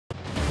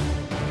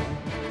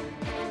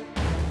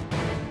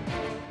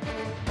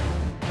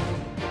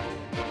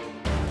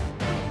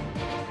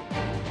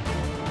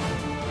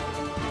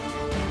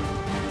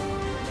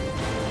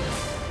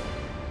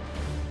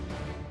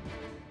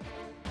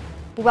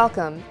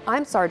Welcome,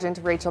 I'm Sergeant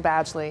Rachel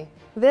Badgley.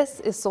 This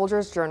is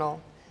Soldier's Journal.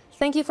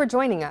 Thank you for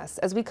joining us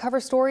as we cover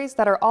stories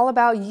that are all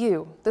about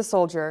you, the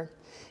soldier.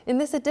 In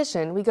this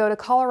edition, we go to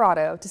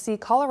Colorado to see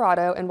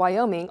Colorado and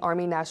Wyoming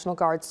Army National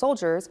Guard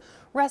soldiers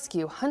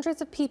rescue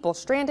hundreds of people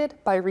stranded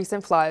by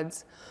recent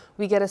floods.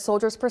 We get a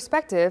soldier's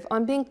perspective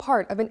on being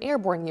part of an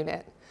airborne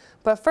unit.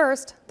 But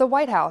first, the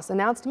White House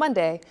announced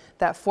Monday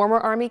that former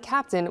Army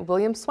Captain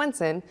Will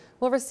Swenson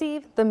will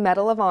receive the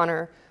Medal of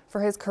Honor for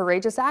his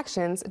courageous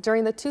actions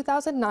during the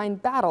 2009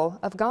 Battle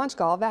of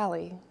Ganjgal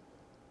Valley.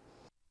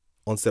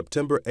 On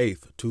September 8,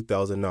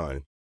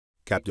 2009,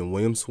 Captain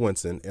Will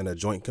Swenson and a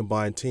joint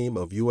combined team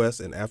of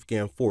U.S. and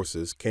Afghan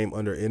forces came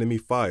under enemy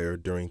fire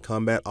during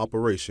combat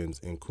operations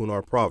in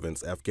Kunar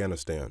Province,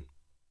 Afghanistan.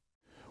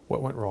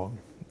 What went wrong?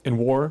 In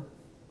war,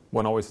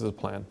 one always has a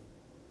plan.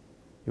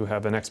 You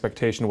have an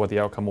expectation of what the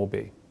outcome will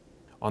be.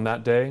 On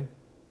that day,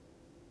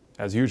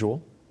 as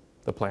usual,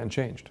 the plan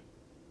changed.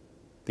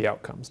 The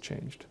outcomes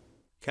changed.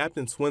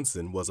 Captain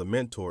Swenson was a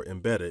mentor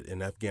embedded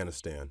in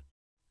Afghanistan.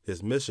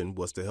 His mission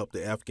was to help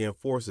the Afghan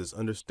forces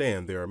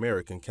understand their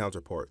American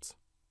counterparts.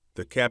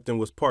 The captain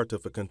was part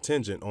of a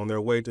contingent on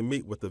their way to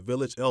meet with the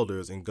village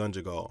elders in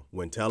Ganjgal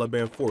when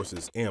Taliban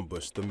forces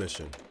ambushed the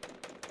mission.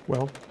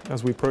 Well,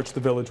 as we approached the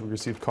village, we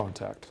received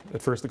contact.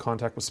 At first, the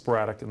contact was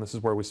sporadic, and this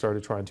is where we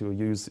started trying to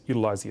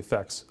utilize the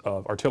effects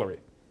of artillery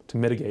to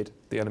mitigate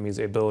the enemy's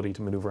ability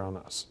to maneuver on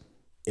us.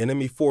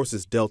 Enemy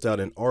forces dealt out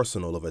an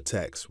arsenal of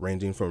attacks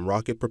ranging from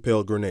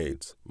rocket-propelled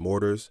grenades,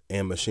 mortars,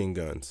 and machine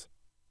guns.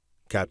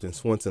 Captain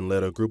Swenson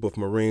led a group of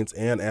Marines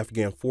and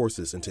Afghan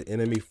forces into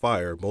enemy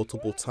fire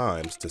multiple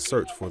times to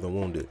search for the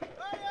wounded.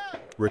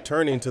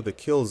 Returning to the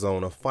kill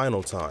zone a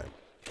final time,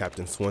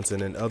 Captain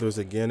Swenson and others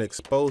again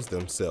exposed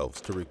themselves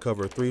to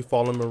recover 3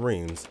 fallen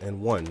Marines and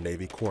 1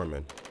 Navy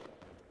corpsman.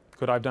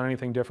 Could I have done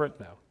anything different?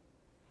 No.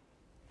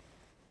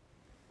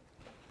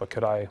 But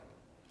could I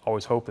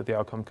always hope that the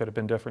outcome could have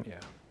been different? Yeah.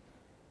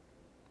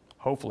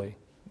 Hopefully,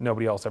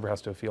 nobody else ever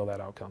has to feel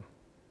that outcome.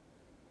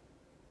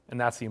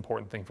 And that's the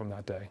important thing from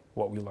that day,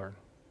 what we learn,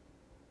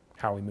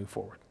 how we move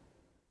forward.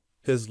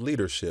 His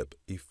leadership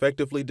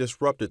effectively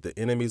disrupted the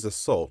enemy's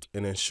assault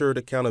and ensured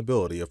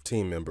accountability of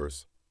team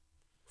members.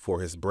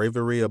 For his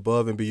bravery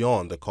above and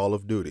beyond the call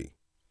of duty,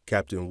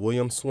 Captain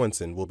Will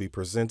Swenson will be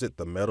presented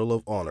the Medal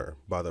of Honor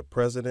by the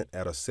President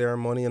at a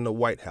ceremony in the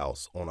White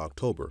House on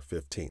October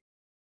 15th.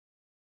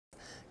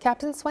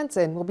 Captain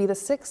Swenson will be the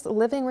 6th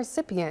living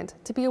recipient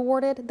to be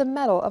awarded the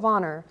Medal of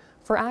Honor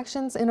for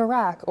actions in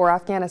Iraq or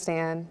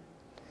Afghanistan.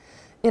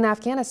 In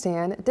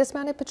Afghanistan,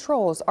 dismounted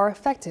patrols are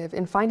effective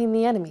in finding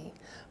the enemy,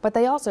 but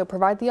they also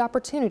provide the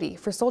opportunity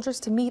for soldiers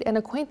to meet and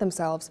acquaint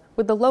themselves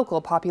with the local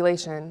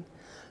population.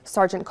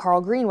 Sergeant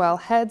Carl Greenwell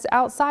heads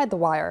outside the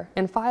wire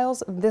and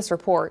files this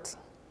report.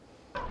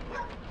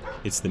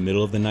 It's the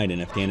middle of the night in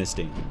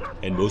Afghanistan,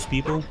 and most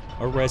people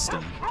are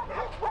resting.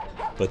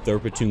 But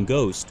 3rd Platoon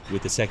Ghost,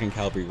 with the 2nd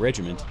Cavalry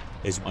Regiment,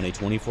 is on a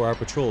 24-hour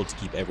patrol to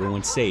keep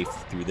everyone safe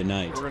through the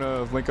night. We're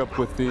going to link up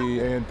with the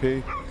ANP,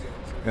 and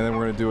then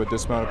we're going to do a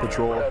dismounted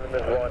patrol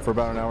for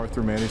about an hour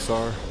through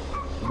Manisar.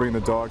 We'll bring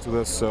the dogs with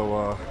us,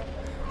 so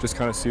just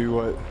kind of see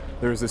what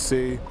there is to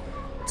see.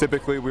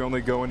 Typically, we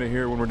only go into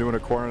here when we're doing a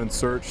quarantine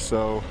search,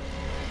 so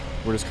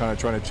we're just kind of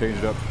trying to change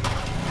it up.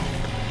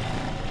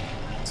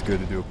 It's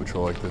good to do a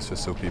patrol like this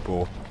just so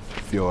people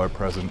feel our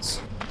presence.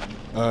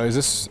 Is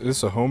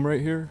this a home right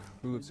here?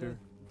 Who lives here?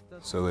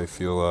 So they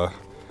feel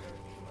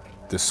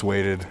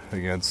dissuaded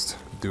against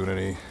doing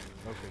any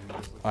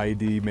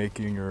IED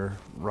making or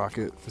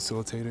rocket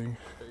facilitating.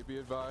 Be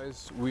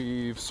advised,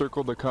 we've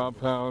circled the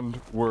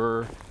compound.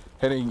 We're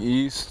heading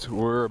east.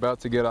 We're about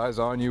to get eyes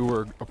on you.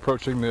 We're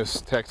approaching this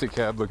taxi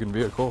cab looking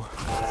vehicle.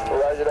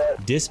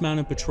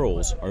 Dismounted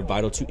patrols are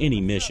vital to any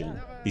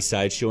mission.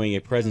 Besides showing a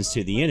presence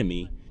to the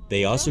enemy,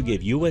 they also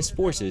give U.S.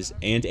 forces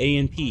and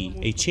ANP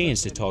a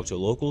chance to talk to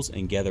locals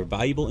and gather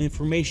valuable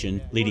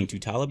information leading to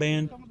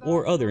Taliban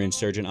or other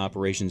insurgent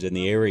operations in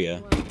the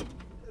area.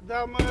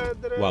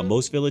 While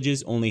most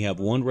villages only have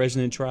one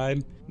resident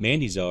tribe,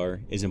 Mandizar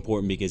is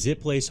important because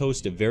it plays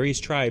host to various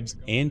tribes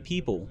and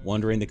people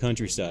wandering the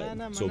countryside,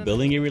 so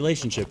building a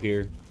relationship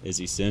here is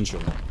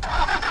essential.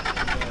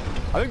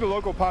 I think the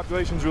local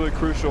population is really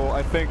crucial.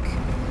 I think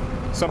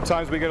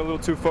sometimes we get a little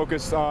too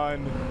focused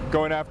on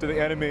going after the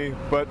enemy,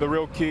 but the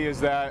real key is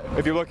that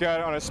if you look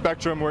at it on a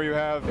spectrum where you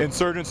have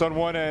insurgents on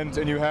one end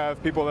and you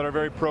have people that are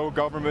very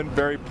pro-government,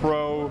 very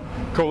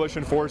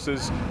pro-coalition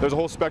forces, there's a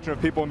whole spectrum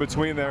of people in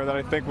between there that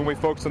I think when we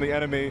focus on the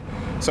enemy,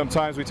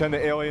 sometimes we tend to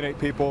alienate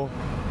people,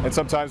 and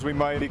sometimes we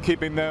might be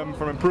keeping them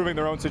from improving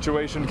their own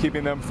situation,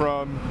 keeping them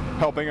from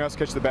helping us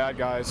catch the bad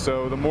guys.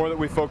 So the more that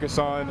we focus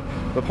on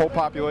the whole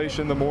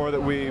population, the more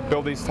that we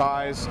build these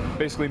ties,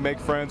 basically make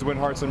friends, win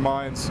hearts and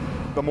minds,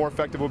 the more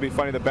effective we'll be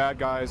fighting the bad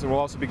guys, and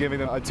we'll also be giving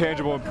them a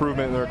tangible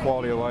improvement in their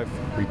quality of life.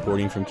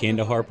 Reporting from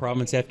Kandahar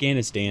Province,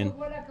 Afghanistan,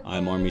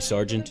 I'm Army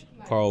Sergeant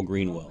Carl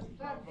Greenwell.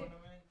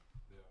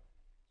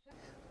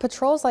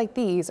 Patrols like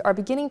these are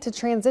beginning to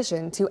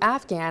transition to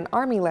Afghan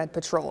Army-led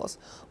patrols,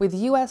 with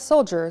U.S.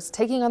 soldiers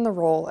taking on the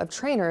role of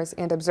trainers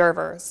and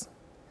observers.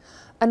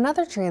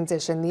 Another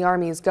transition the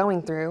Army is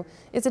going through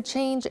is a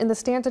change in the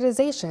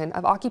standardization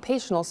of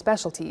occupational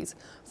specialties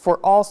for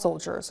all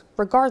soldiers,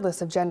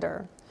 regardless of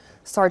gender.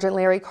 Sergeant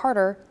Larry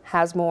Carter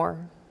has more.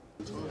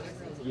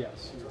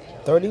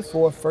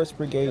 34 1st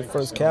Brigade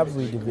 1st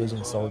Cavalry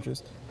Division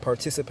soldiers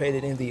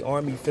participated in the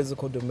Army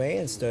Physical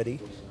Demand Study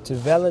to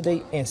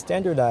validate and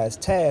standardize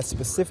tasks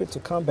specific to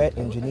combat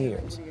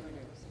engineers.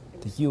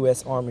 The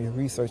U.S. Army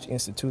Research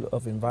Institute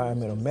of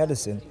Environmental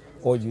Medicine,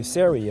 or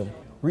USAREUM,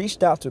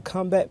 reached out to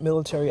combat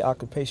military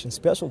occupation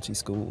specialty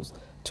schools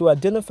to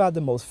identify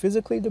the most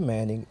physically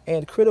demanding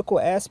and critical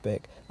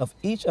aspect of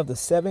each of the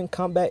 7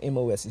 combat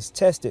MOSs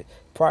tested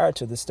prior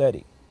to the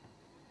study.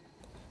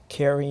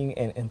 Carrying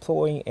and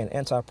employing an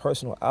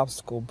anti-personnel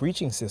obstacle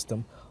breaching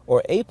system,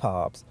 or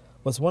APOBs,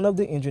 was one of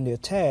the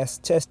engineered tasks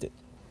tested.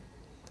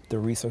 The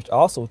research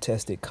also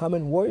tested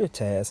common warrior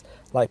tasks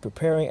like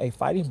preparing a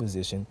fighting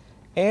position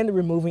and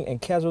removing a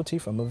casualty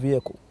from a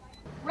vehicle.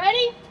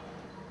 Ready?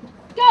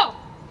 Go!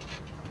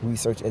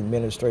 Research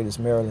administrators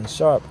Marilyn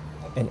Sharp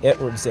and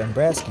Edward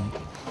Zambrowski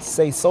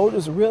say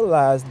soldiers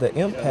realized the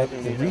impact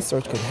the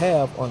research could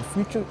have on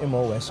future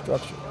MOS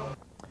structure.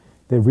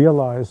 They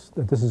realized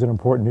that this is an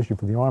important issue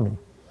for the Army.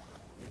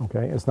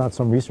 Okay, it's not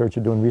some researcher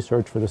doing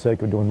research for the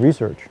sake of doing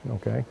research.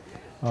 Okay,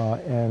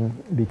 and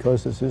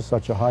because this is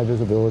such a high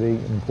visibility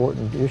and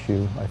important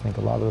issue, I think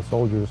a lot of the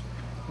soldiers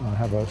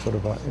have a sort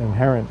of an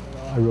inherent,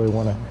 I really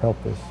want to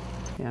help this.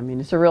 Yeah, I mean,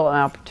 it's a real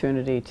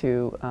opportunity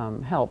to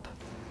help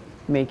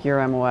make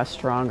your MOS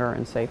stronger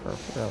and safer,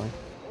 really.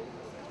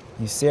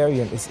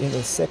 USAREUM is in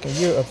its 2nd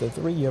year of the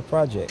 3-year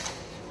project.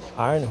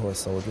 Iron Horse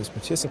soldiers'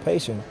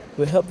 participation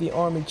will help the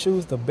Army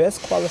choose the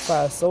best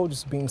qualified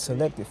soldiers being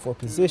selected for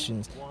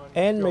positions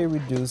and may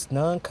reduce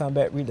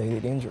non-combat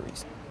related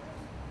injuries.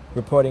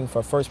 Reporting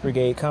for 1st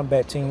Brigade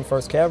Combat Team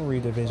 1st Cavalry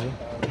Division,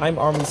 I'm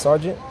Army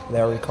Sergeant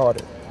Larry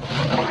Carter.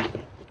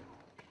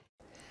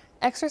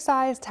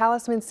 Exercise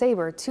Talisman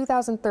Sabre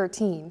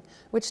 2013,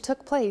 which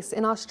took place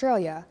in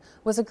Australia,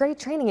 was a great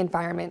training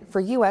environment for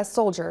U.S.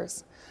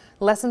 soldiers.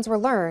 Lessons were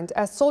learned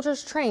as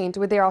soldiers trained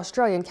with their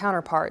Australian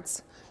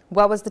counterparts.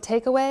 What was the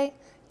takeaway?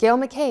 Gail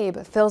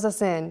McCabe fills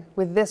us in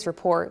with this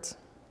report.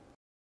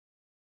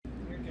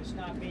 You're just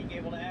not being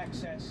able to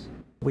access.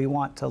 We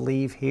want to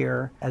leave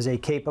here as a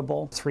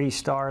capable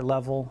 3-star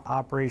level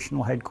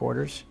operational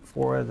headquarters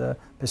for the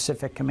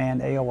Pacific Command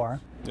AOR.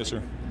 Yes,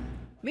 sir.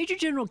 Major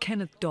General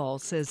Kenneth Dahl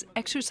says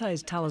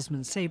Exercise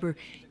Talisman Sabre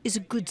is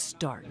a good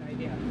start.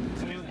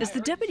 As the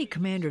Deputy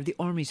Commander of the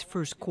Army's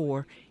 1st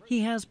Corps,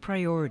 he has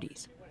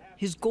priorities.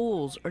 His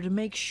goals are to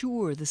make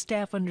sure the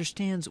staff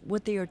understands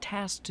what they are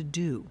tasked to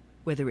do,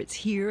 whether it's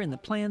here in the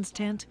plans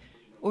tent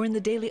or in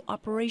the daily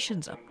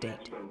operations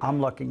update.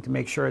 I'm looking to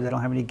make sure they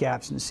don't have any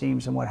gaps and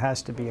seams in what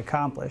has to be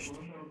accomplished.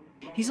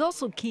 He's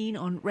also keen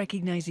on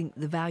recognizing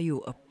the value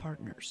of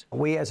partners.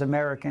 We as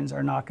Americans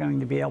are not going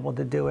to be able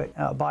to do it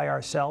by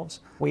ourselves.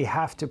 We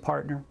have to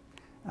partner.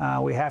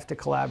 We have to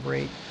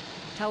collaborate.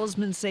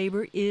 Talisman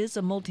Sabre is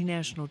a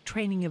multinational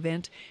training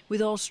event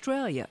with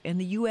Australia and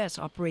the U.S.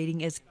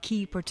 operating as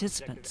key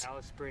participants.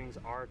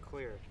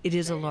 It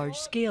is a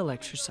large-scale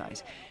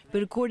exercise,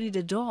 but according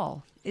to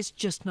Dahl, it's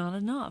just not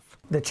enough.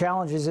 The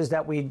challenge is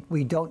that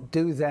we don't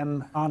do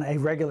them on a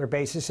regular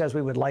basis as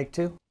we would like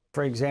to.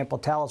 For example,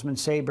 Talisman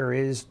Sabre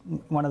is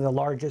one of the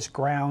largest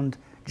ground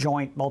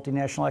joint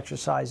multinational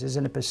exercises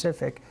in the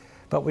Pacific,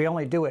 but we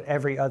only do it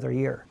every other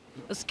year.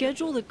 A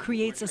schedule that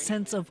creates a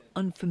sense of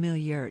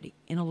unfamiliarity,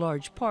 in a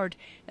large part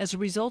as a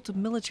result of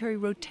military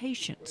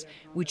rotations,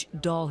 which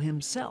Dahl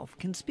himself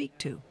can speak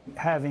to.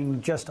 Having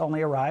just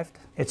only arrived,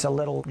 it's a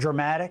little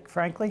dramatic,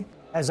 frankly.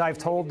 As I've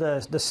told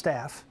the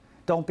staff,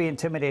 don't be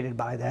intimidated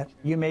by that.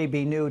 You may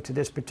be new to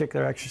this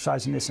particular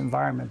exercise in this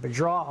environment, but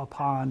draw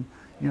upon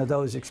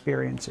those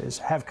experiences.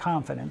 Have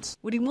confidence.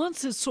 What he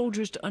wants his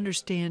soldiers to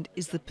understand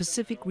is the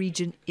Pacific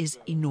region is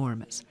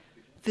enormous,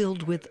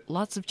 filled with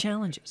lots of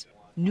challenges,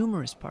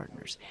 numerous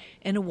partners,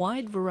 and a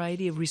wide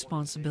variety of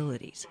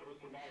responsibilities.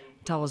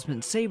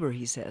 Talisman Sabre,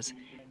 he says,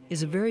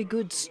 is a very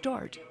good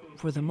start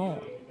for them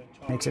all.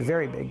 Makes a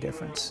very big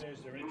difference.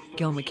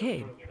 Gail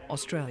McCabe,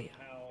 Australia.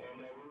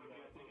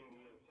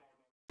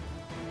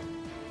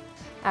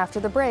 After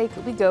the break,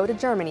 we go to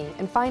Germany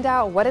and find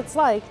out what it's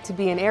like to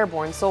be an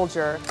airborne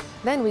soldier.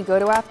 Then we go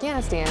to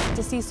Afghanistan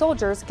to see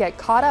soldiers get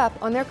caught up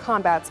on their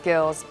combat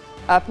skills.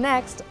 Up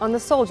next on the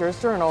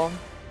Soldier's Journal.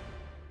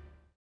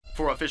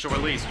 For official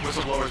release,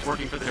 whistleblowers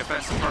working for the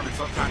Defense Department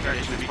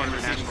subcontracting as part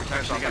of national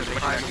protection against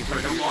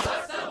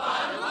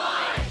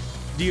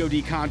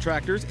DoD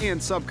contractors and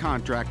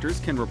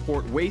subcontractors can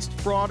report waste,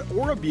 fraud,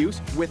 or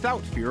abuse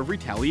without fear of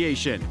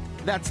retaliation.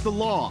 That's the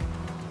law.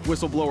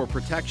 Whistleblower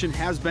protection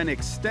has been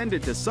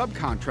extended to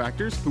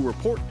subcontractors who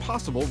report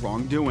possible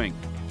wrongdoing.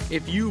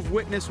 If you've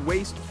witnessed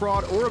waste,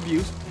 fraud, or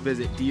abuse,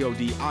 visit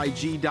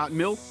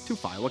dodig.mil to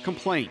file a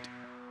complaint.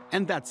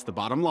 And that's the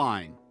bottom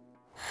line.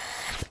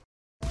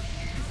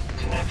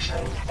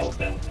 Connection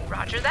open.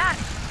 Roger that.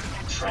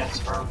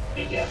 Transfer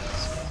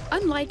begins.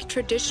 Unlike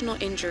traditional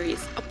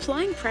injuries,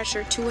 applying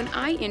pressure to an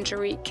eye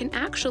injury can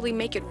actually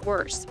make it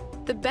worse.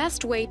 The The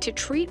best way to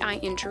treat eye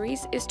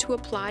injuries is to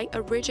apply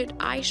a rigid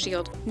eye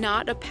shield,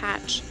 not a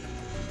patch.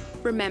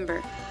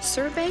 Remember,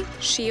 survey,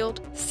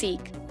 shield,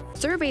 seek.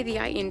 Survey the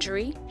eye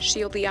injury,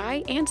 shield the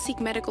eye, and seek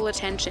medical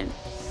attention.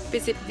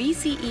 Visit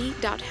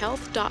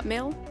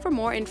vce.health.mil for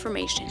more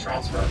information.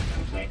 Transfer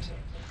complete.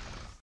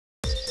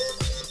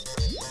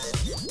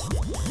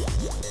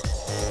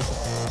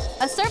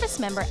 A service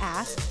member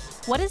asked,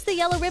 "What is the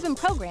Yellow Ribbon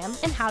Program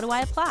and how do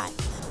I apply?"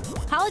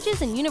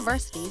 Colleges and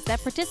universities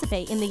that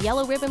participate in the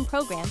Yellow Ribbon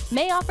Program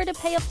may offer to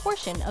pay a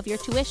portion of your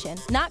tuition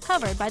not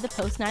covered by the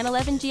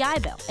post-9/11 GI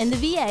Bill, and the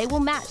VA will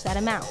match that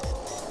amount.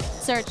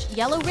 Search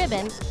Yellow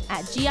Ribbon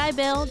at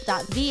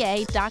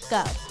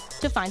gibill.va.gov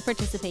to find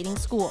participating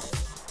schools.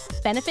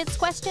 Benefits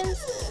questions?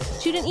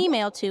 Shoot an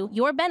email to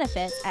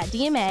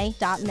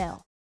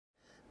yourbenefits@dma.mil.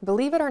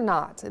 Believe it or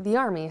not, the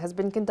Army has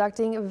been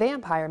conducting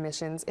vampire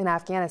missions in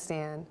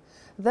Afghanistan.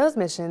 Those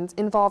missions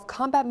involve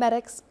combat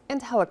medics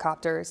and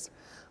helicopters.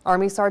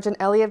 Army Sergeant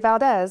Elliot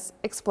Valdez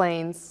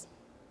explains.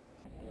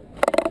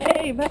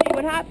 Hey, buddy,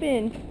 what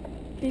happened?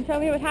 Can you tell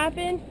me what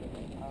happened?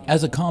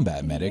 As a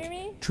combat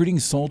medic, treating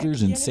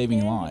soldiers and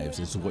saving lives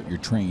is what you're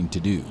trained to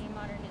do.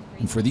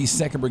 And for these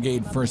 2nd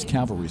Brigade 1st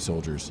Cavalry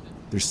soldiers,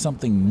 there's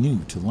something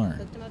new to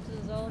learn.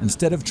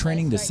 Instead of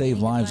training to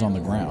save lives on the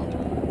ground,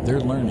 they're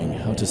learning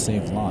how to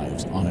save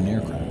lives on an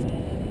aircraft.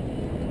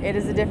 It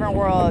is a different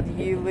world.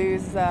 You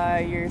lose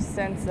your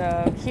sense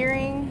of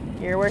hearing.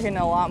 You're working in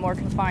a lot more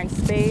confined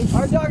space.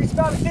 Our dog, it's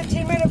about a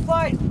 15-minute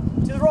flight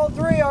to the roll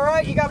 3, all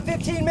right? You got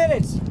 15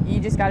 minutes. You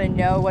just got to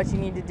know what you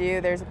need to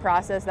do. There's a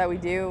process that we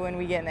do when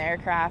we get in the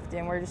aircraft,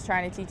 and we're just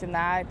trying to teach them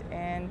that.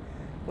 And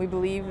we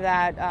believe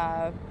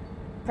that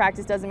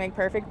practice doesn't make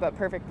perfect, but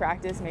perfect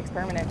practice makes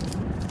permanent.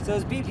 So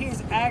his BP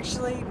is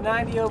actually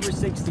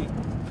 90/60.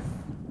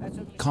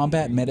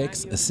 Combat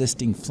medics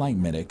assisting flight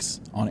medics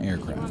on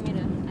aircraft.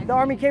 The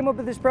Army came up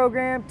with this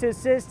program to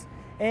assist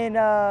in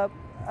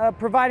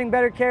providing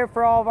better care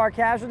for all of our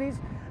casualties.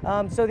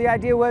 So the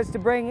idea was to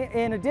bring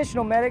in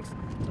additional medics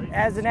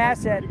as an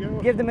asset,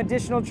 give them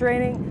additional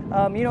training,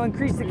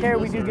 increase the care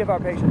we do give our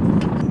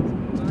patients.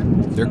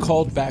 They're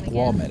called back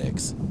wall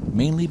medics,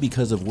 mainly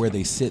because of where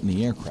they sit in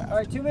the aircraft. All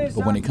right, 2 minutes.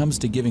 But when it comes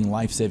to giving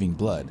life-saving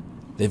blood,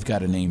 they've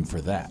got a name for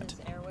that: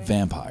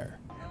 vampire.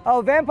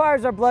 Oh,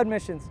 vampires are blood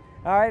missions.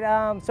 All right,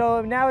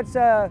 so now it's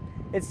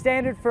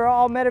standard for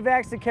all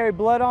medevacs to carry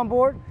blood on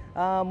board.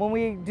 When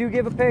we do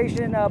give a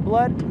patient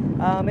blood,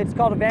 it's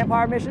called a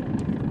vampire mission.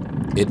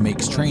 It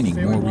makes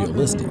training more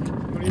realistic,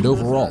 and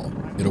overall,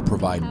 it'll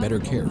provide better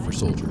care for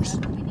soldiers.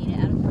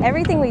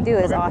 Everything we do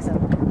is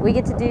awesome. We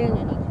get to do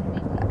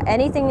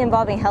anything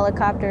involving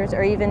helicopters,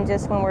 or even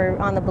just when we're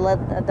on the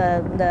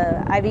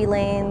IV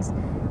lanes,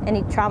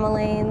 any trauma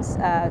lanes,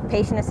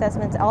 patient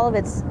assessments, all of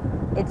it's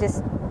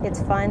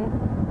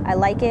fun. I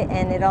like it,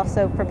 and it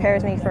also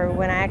prepares me for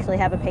when I actually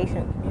have a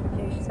patient.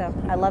 So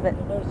I love it.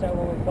 Notice that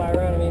when we fly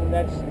around, I mean,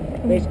 that's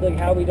basically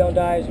how we don't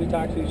die, as we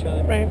talk to each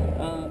other. Right.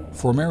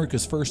 For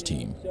America's First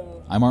Team,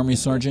 I'm Army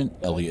Sergeant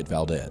Elliot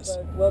Valdez.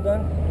 Well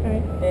done.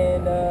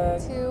 And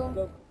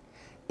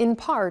In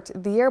part,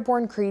 the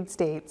Airborne Creed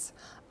states,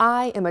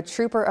 "I am a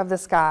trooper of the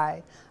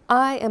sky.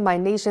 I am my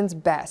nation's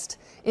best.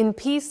 In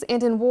peace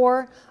and in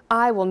war,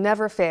 I will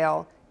never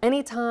fail.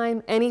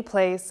 Anytime, any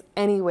place,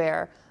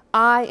 anywhere.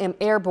 I am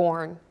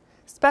airborne."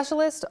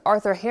 Specialist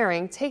Arthur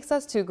Herring takes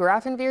us to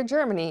Grafenwehr,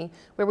 Germany,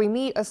 where we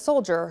meet a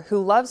soldier who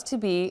loves to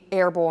be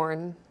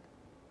airborne.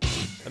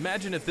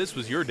 Imagine if this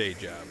was your day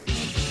job.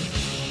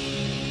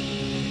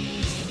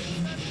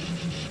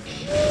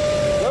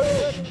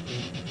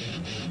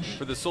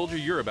 For the soldier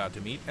you're about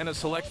to meet, and a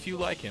select few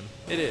like him,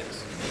 it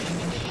is.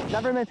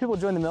 Not very many people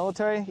join the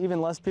military,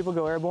 even less people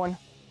go airborne.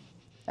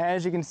 And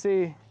as you can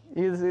see,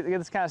 you get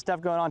this kind of stuff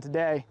going on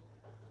today.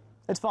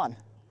 It's fun.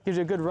 Gives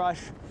you a good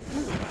rush.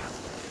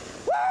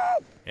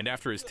 And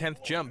after his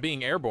 10th jump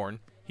being airborne,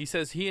 he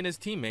says he and his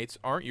teammates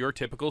aren't your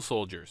typical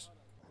soldiers.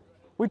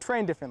 We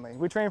train differently.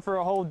 We train for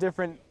a whole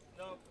different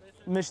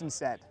mission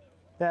set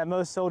that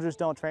most soldiers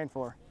don't train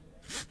for.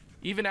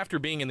 Even after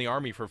being in the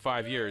Army for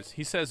 5 years,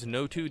 he says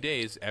no 2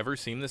 days ever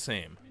seem the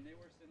same.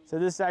 So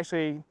this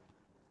actually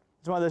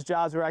is one of those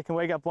jobs where I can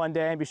wake up one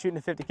day and be shooting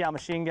a 50 cal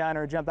machine gun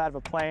or jump out of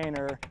a plane,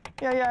 or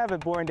yeah, I have a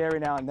boring day every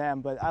now and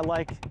then, but I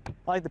like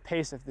the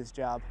pace of this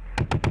job.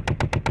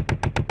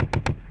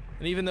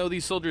 And even though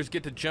these soldiers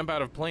get to jump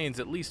out of planes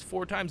at least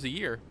 4 times a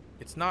year,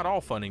 it's not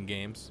all fun and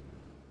games.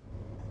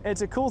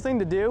 It's a cool thing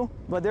to do,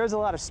 but there's a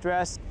lot of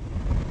stress.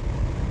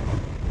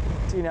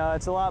 You know,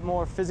 it's a lot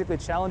more physically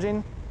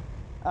challenging.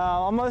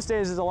 On most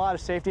days, there's a lot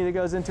of safety that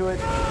goes into it.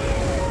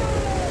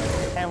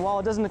 And while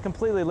it doesn't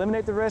completely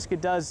eliminate the risk, it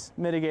does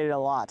mitigate it a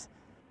lot.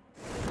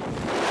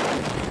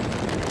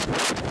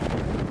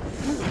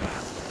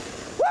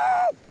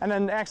 And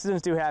then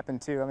accidents do happen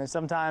too. I mean,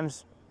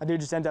 sometimes I do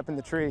just end up in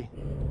the tree,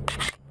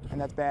 and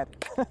that's bad.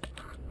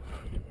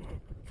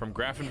 From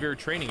Grafenwehr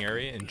training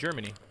area in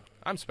Germany,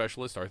 I'm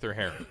Specialist Arthur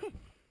Herring.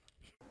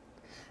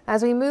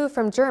 As we move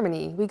from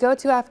Germany, we go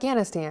to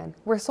Afghanistan,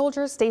 where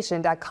soldiers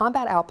stationed at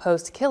Combat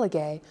Outpost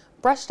Killigay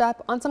brushed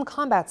up on some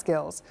combat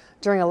skills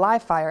during a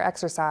live fire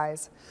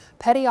exercise.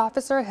 Petty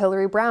Officer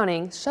Hillary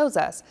Browning shows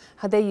us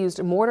how they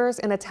used mortars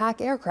and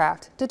attack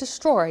aircraft to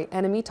destroy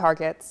enemy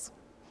targets.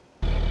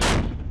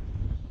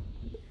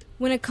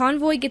 When a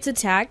convoy gets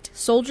attacked,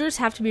 soldiers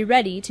have to be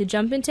ready to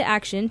jump into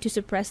action to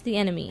suppress the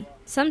enemy,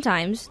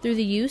 sometimes through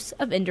the use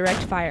of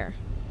indirect fire.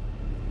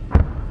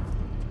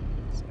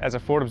 As a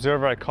forward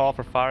observer, I call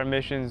for fire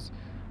missions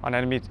on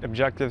enemy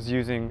objectives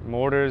using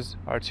mortars,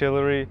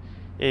 artillery,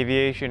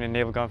 aviation, and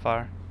naval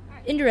gunfire.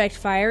 Indirect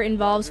fire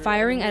involves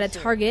firing at a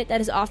target that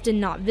is often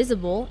not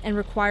visible and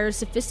requires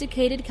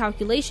sophisticated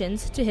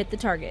calculations to hit the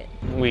target.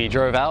 We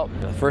drove out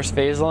the first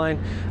phase line.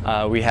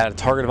 We had a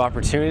target of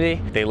opportunity.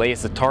 They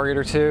laced a target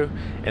or two,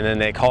 and then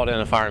they called in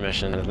a fire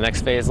mission. At the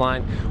next phase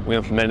line, we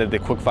implemented the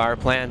quick fire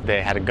plan.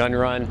 They had a gun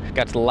run.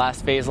 Got to the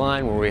last phase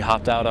line where we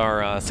hopped out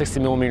our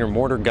 60mm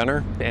mortar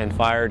gunner and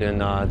fired in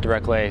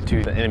direct lay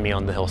to the enemy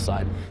on the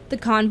hillside. The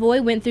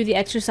convoy went through the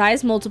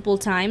exercise multiple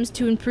times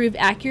to improve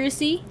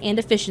accuracy and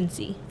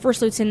efficiency.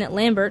 First Lieutenant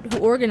Lambert, who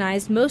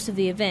organized most of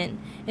the event,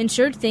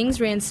 ensured things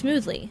ran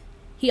smoothly.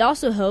 He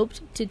also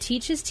hoped to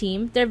teach his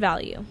team their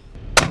value.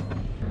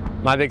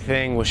 My big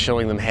thing was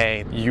showing them,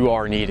 hey, you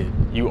are needed.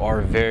 You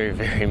are very,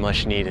 very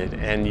much needed.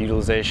 And the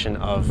utilization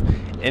of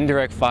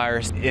indirect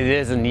fires, it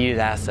is a needed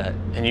asset,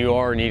 and you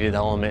are a needed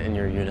element in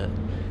your unit.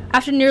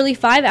 After nearly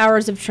 5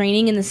 hours of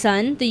training in the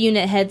sun, the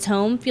unit heads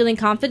home feeling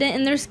confident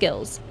in their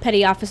skills.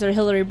 Petty Officer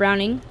Hillary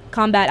Browning,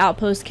 Combat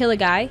Outpost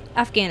Killigai,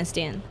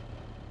 Afghanistan.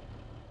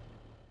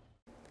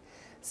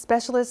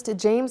 Specialist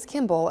James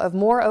Kimball of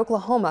Moore,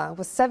 Oklahoma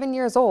was 7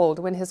 years old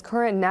when his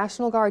current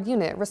National Guard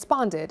unit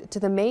responded to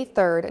the May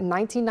 3,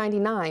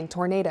 1999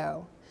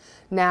 tornado.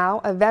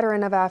 Now a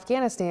veteran of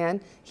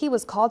Afghanistan, he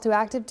was called to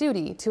active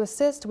duty to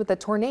assist with the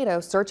tornado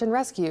search and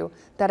rescue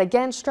that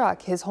again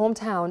struck his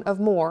hometown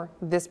of Moore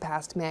this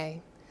past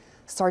May.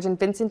 Sergeant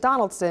Vincent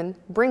Donaldson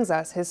brings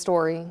us his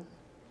story.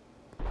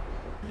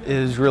 It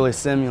is really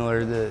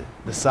similar. The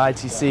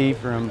sights you see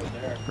from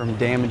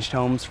damaged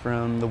homes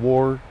from the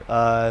war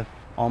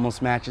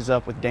almost matches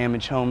up with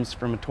damaged homes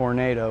from a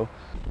tornado.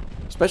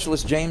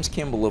 Specialist James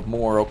Kimball of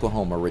Moore,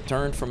 Oklahoma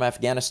returned from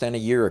Afghanistan a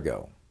year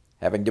ago,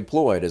 having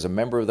deployed as a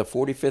member of the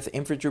 45th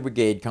Infantry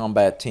Brigade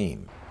combat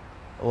team.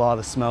 A lot of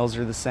the smells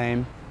are the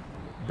same.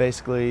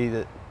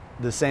 Basically,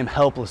 the same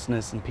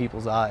helplessness in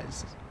people's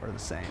eyes are the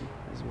same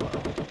as well.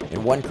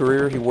 In one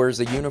career, he wears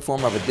the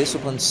uniform of a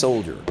disciplined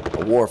soldier,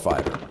 a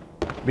warfighter.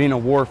 Being a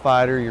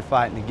warfighter, you're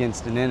fighting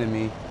against an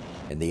enemy.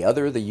 In the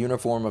other, the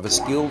uniform of a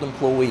skilled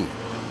employee.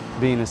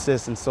 Being an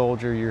assistant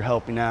soldier, you're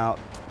helping out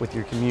with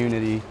your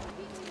community.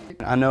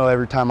 I know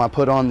every time I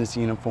put on this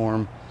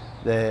uniform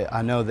that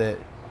I know that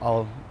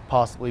I'll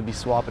possibly be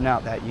swapping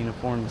out that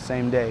uniform the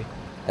same day.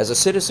 As a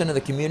citizen of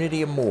the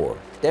community of Moore,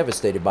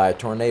 devastated by a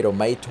tornado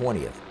May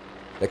 20th,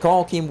 the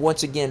call came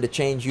once again to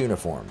change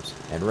uniforms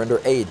and render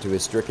aid to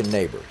his stricken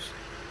neighbors,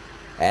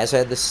 as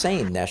had the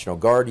same National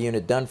Guard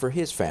unit done for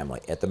his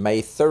family at the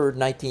May 3rd,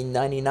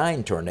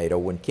 1999 tornado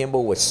when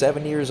Kimball was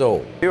 7 years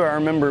old. I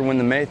remember when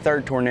the May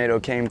 3rd tornado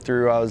came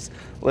through, I was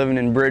living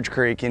in Bridge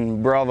Creek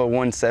and Bravo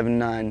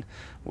 179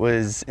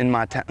 was in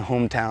my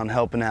hometown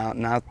helping out,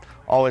 and I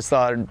always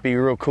thought it'd be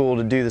real cool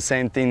to do the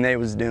same thing they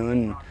was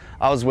doing.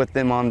 I was with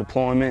them on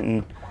deployment,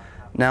 and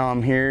now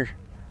I'm here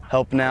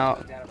helping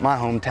out my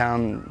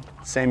hometown,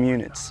 same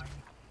units.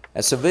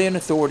 As civilian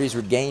authorities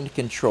regained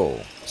control,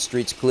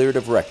 streets cleared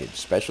of wreckage,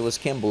 Specialist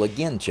Kimball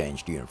again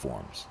changed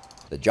uniforms.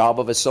 The job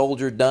of a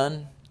soldier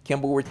done,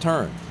 Kimball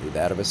returned to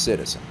that of a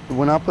citizen.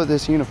 When I put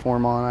this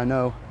uniform on, I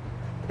know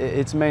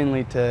it's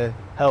mainly to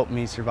help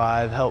me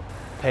survive, help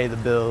pay the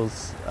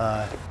bills.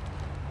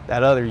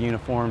 That other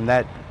uniform,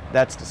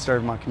 that's to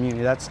serve my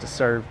community, that's to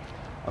serve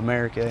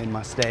America and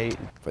my state.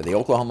 For the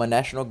Oklahoma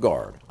National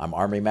Guard, I'm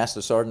Army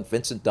Master Sergeant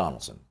Vincent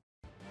Donaldson.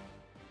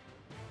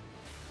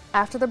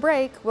 After the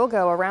break, we'll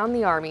go around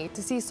the Army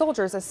to see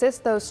soldiers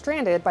assist those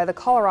stranded by the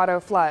Colorado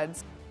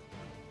floods.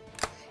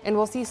 And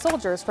we'll see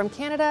soldiers from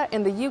Canada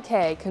and the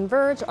UK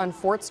converge on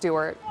Fort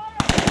Stewart.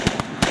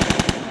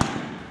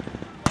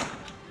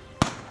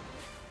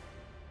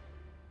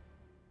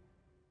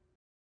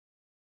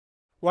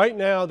 Right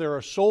now, there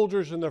are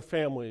soldiers and their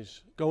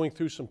families going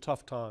through some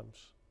tough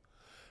times.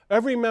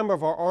 Every member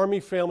of our Army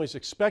family is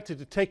expected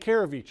to take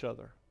care of each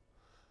other.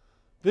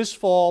 This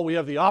fall, we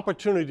have the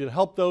opportunity to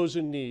help those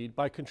in need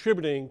by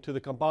contributing to the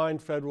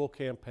combined federal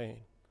campaign.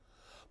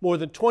 More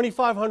than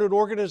 2,500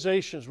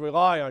 organizations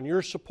rely on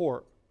your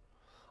support.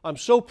 I'm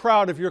so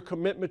proud of your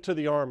commitment to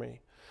the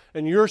Army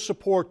and your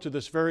support to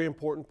this very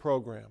important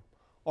program.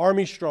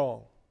 Army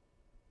Strong.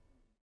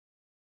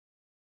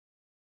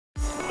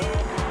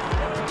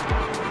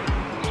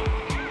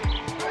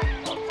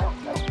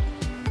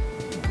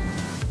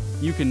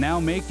 You can now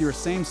make your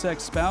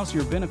same-sex spouse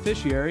your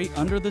beneficiary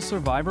under the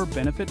Survivor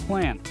Benefit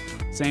Plan.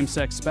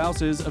 Same-sex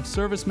spouses of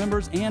service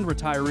members and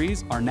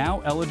retirees are now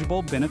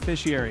eligible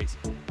beneficiaries.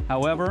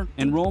 However,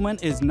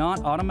 enrollment is not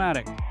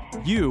automatic.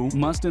 You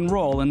must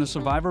enroll in the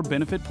Survivor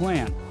Benefit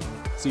Plan.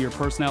 See your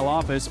personnel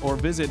office or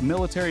visit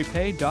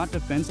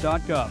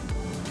militarypay.defense.gov.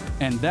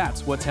 And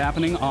that's what's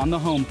happening on the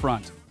home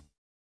front.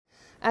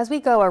 As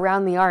we go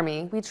around the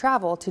Army, we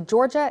travel to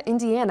Georgia,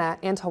 Indiana,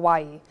 and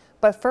Hawaii.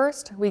 But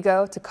first, we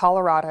go to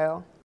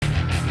Colorado.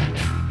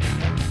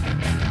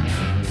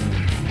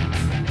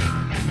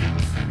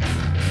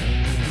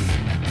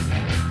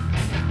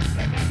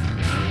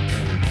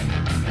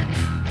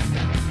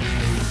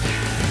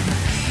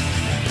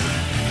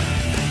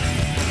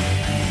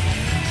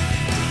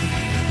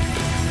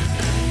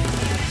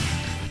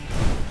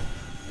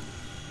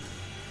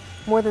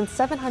 More than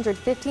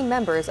 750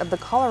 members of the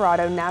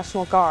Colorado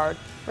National Guard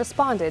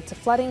responded to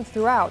flooding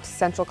throughout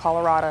central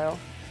Colorado.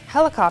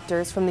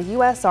 Helicopters from the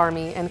U.S.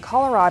 Army and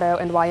Colorado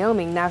and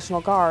Wyoming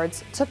National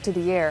Guards took to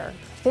the air,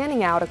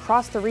 fanning out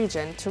across the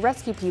region to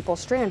rescue people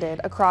stranded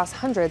across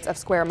hundreds of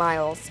square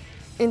miles.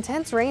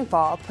 Intense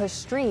rainfall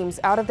pushed streams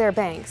out of their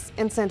banks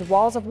and sent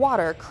walls of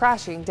water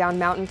crashing down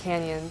mountain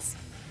canyons.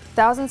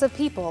 Thousands of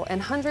people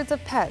and hundreds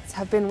of pets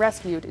have been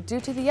rescued due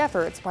to the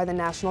efforts by the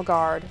National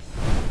Guard.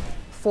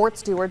 Fort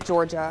Stewart,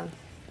 Georgia.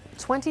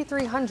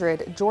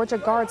 2,300 Georgia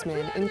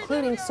Guardsmen,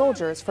 including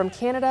soldiers from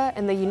Canada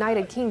and the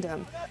United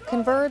Kingdom,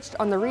 converged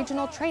on the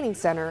Regional Training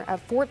Center at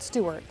Fort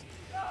Stewart.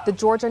 The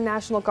Georgia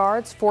National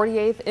Guard's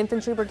 48th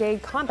Infantry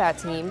Brigade Combat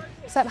Team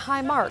set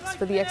high marks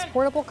for the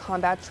Exportable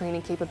Combat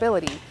Training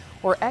Capability,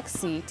 or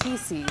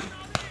XCTC.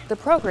 The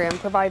program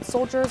provides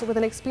soldiers with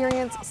an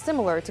experience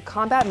similar to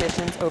combat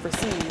missions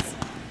overseas.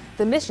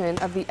 The mission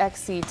of the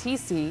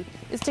XCTC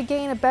is to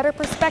gain a better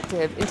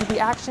perspective into the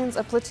actions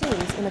of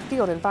platoons in a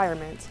field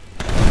environment.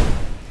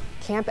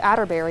 Camp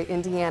Atterbury,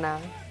 Indiana.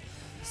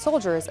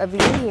 Soldiers of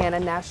the Indiana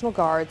National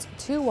Guard's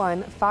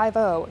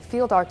 2150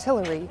 Field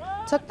Artillery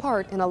took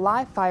part in a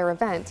live fire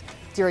event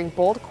during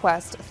Bold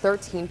Quest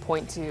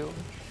 13.2.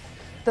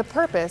 The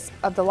purpose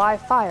of the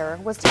live fire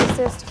was to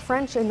assist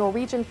French and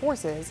Norwegian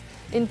forces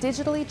in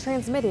digitally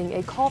transmitting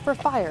a call for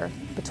fire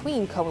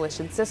between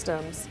coalition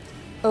systems.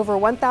 Over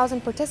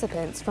 1,000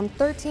 participants from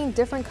 13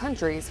 different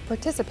countries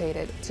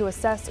participated to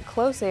assess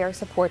close air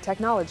support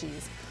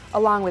technologies,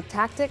 along with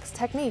tactics,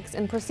 techniques,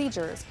 and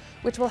procedures,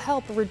 which will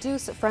help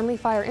reduce friendly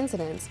fire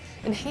incidents,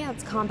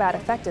 enhance combat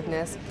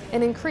effectiveness,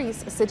 and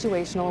increase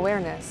situational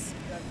awareness.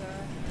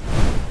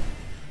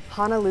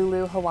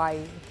 Honolulu,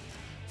 Hawaii.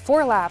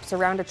 4 laps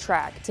around a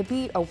track to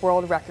beat a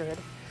world record.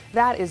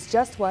 That is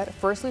just what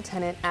First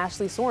Lieutenant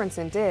Ashley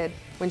Sorensen did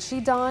when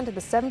she donned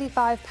the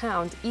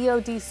 75-pound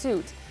EOD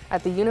suit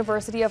at the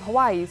University of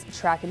Hawaii's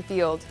track and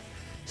field.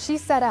 She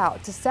set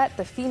out to set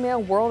the female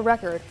world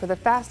record for the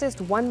fastest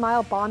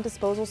 1-mile bomb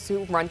disposal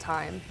suit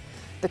runtime.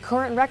 The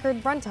current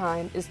record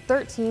runtime is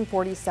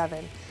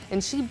 13:47,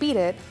 and she beat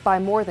it by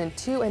more than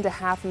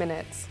 2.5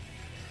 minutes,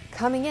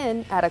 coming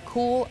in at a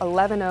cool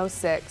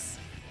 11:06.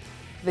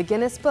 The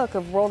Guinness Book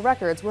of World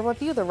Records will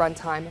review the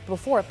runtime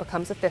before it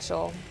becomes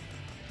official.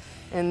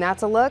 And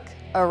that's a look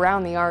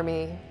around the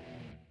Army.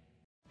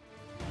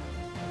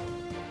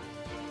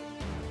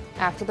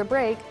 After the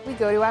break, we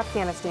go to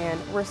Afghanistan,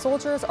 where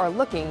soldiers are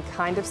looking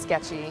kind of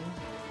sketchy.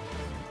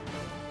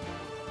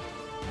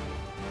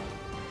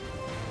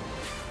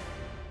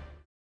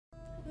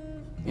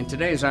 In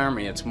today's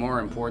Army, it's more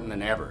important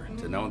than ever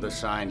to know the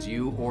signs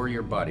you or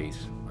your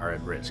buddies are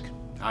at risk.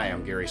 Hi,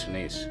 I'm Gary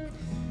Sinise.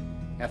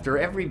 After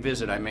every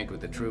visit I make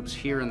with the troops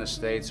here in the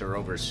States or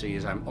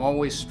overseas, I'm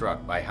always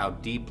struck by how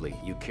deeply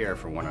you care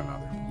for one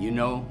another. You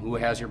know who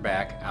has your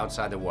back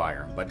outside the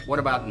wire, but what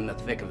about in the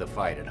thick of the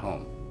fight at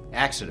home?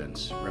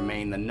 Accidents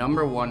remain the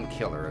 #1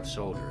 killer of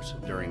soldiers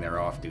during their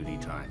off-duty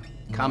time.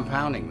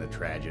 Compounding the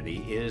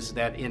tragedy is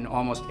that in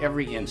almost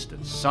every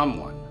instance,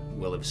 someone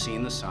will have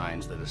seen the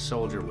signs that a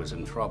soldier was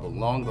in trouble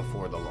long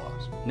before the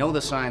loss. Know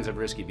the signs of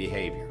risky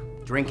behavior: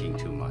 drinking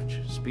too much,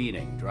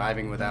 speeding,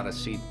 driving without a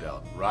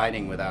seatbelt,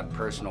 riding without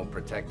personal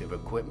protective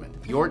equipment.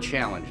 Your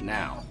challenge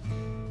now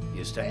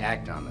is to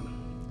act on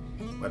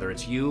them. Whether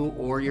it's you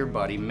or your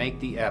buddy, make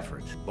the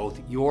effort. Both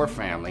your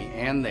family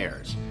and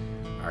theirs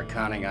are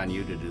counting on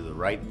you to do the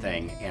right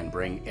thing and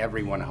bring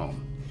everyone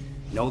home.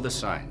 Know the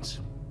signs.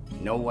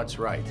 Know what's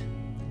right.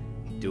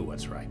 Do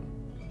what's right.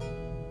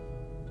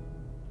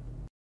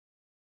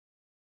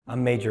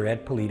 I'm Major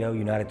Ed Polito,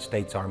 United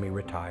States Army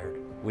retired.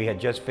 We had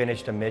just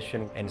finished a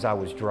mission, and as I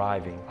was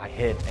driving, I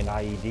hit an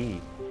IED.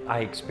 I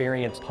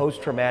experienced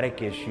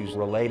post-traumatic issues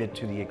related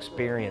to the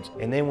experience,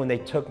 and then when they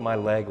took my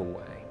leg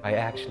away, I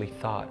actually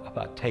thought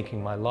about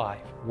taking my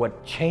life.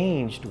 What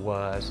changed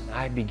was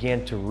I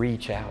began to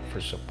reach out for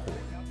support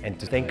and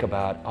to think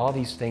about all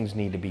these things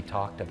need to be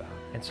talked about.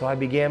 And so I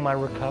began my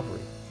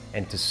recovery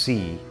and to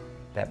see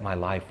that my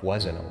life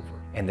wasn't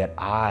over and that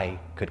I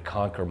could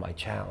conquer my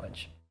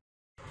challenge.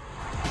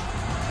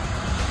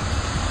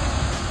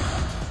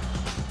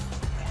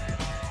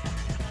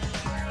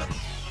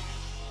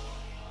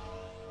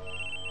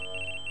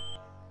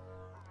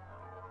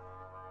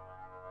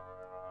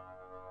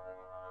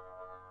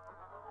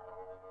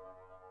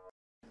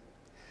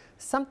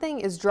 Something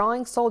is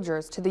drawing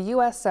soldiers to the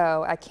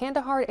USO at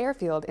Kandahar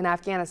Airfield in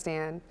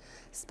Afghanistan.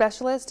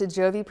 Specialist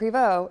Jovi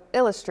Prevot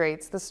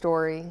illustrates the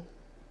story.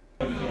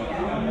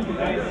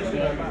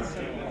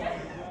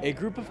 A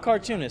group of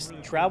cartoonists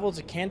traveled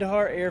to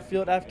Kandahar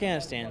Airfield,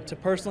 Afghanistan to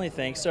personally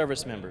thank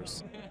service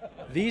members.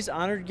 These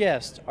honored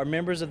guests are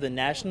members of the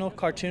National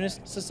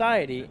Cartoonist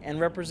Society and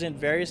represent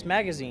various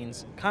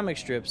magazines, comic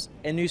strips,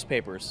 and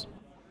newspapers.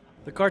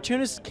 The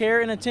cartoonists'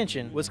 care and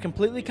attention was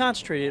completely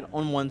concentrated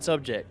on one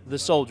subject, the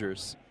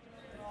soldiers.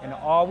 And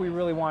all we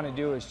really want to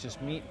do is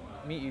just meet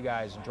you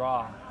guys and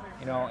draw,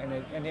 you know,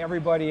 and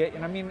everybody,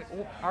 and I mean,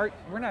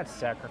 we're not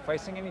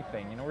sacrificing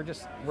anything, you know,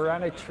 we're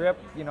on a trip,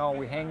 you know,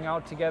 we hang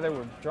out together,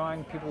 we're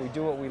drawing people, we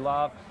do what we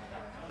love,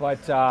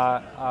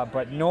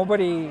 but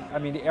nobody, I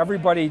mean,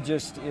 everybody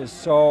just is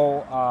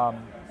so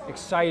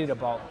excited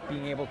about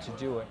being able to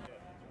do it.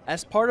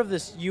 As part of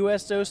this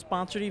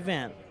USO-sponsored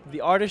event,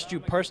 the artists drew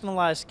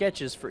personalized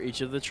sketches for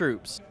each of the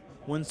troops.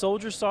 When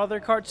soldiers saw their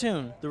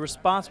cartoon, the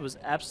response was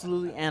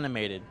absolutely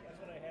animated.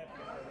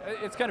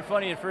 It's kind of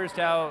funny at first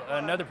how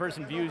another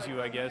person views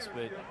you, I guess,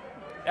 but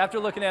after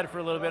looking at it for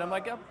a little bit, I'm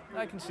like, oh,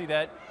 I can see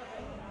that.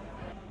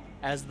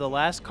 As the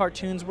last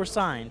cartoons were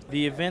signed,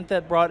 the event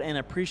that brought an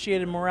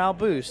appreciated morale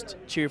boost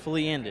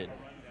cheerfully ended.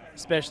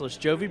 Specialist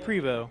Jovi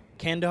Prevo,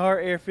 Kandahar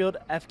Airfield,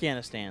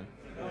 Afghanistan.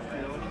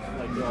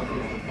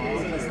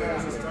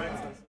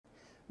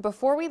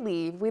 Before we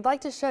leave, we'd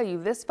like to show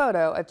you this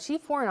photo of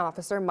Chief Warrant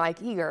Officer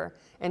Mike Eager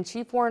and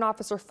Chief Warrant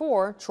Officer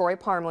 4 Troy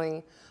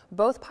Parmley,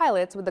 both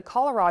pilots with the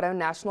Colorado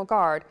National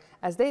Guard,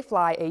 as they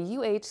fly a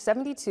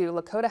UH-72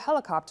 Lakota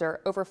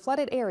helicopter over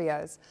flooded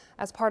areas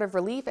as part of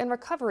relief and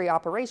recovery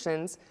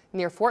operations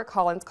near Fort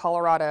Collins,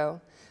 Colorado.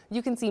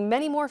 You can see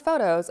many more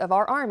photos of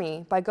our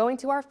Army by going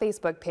to our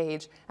Facebook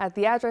page at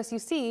the address you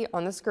see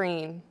on the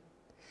screen.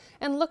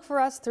 And look for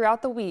us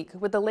throughout the week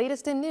with the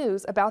latest in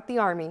news about the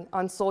Army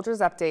on Soldiers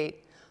Update.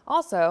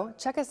 Also,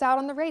 check us out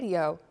on the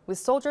radio with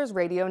Soldiers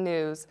Radio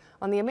News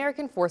on the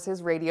American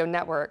Forces Radio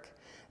Network.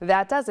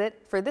 That does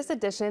it for this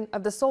edition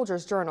of the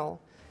Soldiers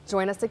Journal.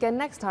 Join us again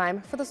next time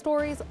for the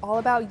stories all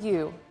about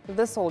you,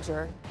 the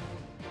soldier.